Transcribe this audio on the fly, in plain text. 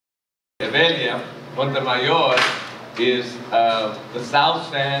Evelia Montemayor is the South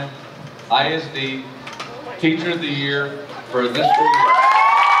San ISD Teacher of the Year for this school year.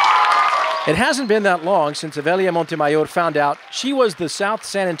 It hasn't been that long since Evelia Montemayor found out she was the South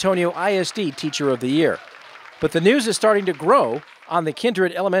San Antonio ISD Teacher of the Year. But the news is starting to grow on the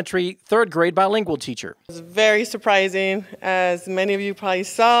Kindred Elementary third grade bilingual teacher. It was very surprising. As many of you probably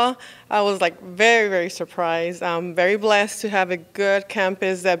saw, I was very, very surprised. I'm very blessed to have a good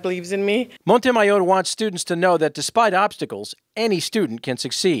campus that believes in me. Montemayor wants students to know that despite obstacles, any student can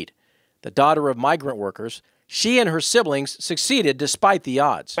succeed. The daughter of migrant workers, she and her siblings succeeded despite the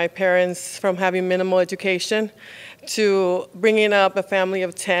odds. My parents, from having minimal education to bringing up a family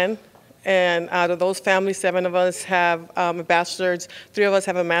of 10, and out of those families, 7 of us have a bachelor's, 3 of us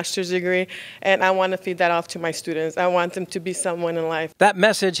have a master's degree, and I want to feed that off to my students. I want them to be someone in life. That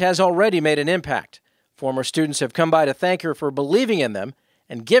message has already made an impact. Former students have come by to thank her for believing in them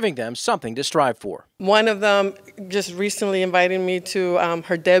and giving them something to strive for. One of them just recently invited me to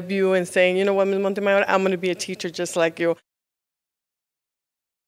her debut and saying, you know what, Ms. Montemayor, I'm going to be a teacher just like you.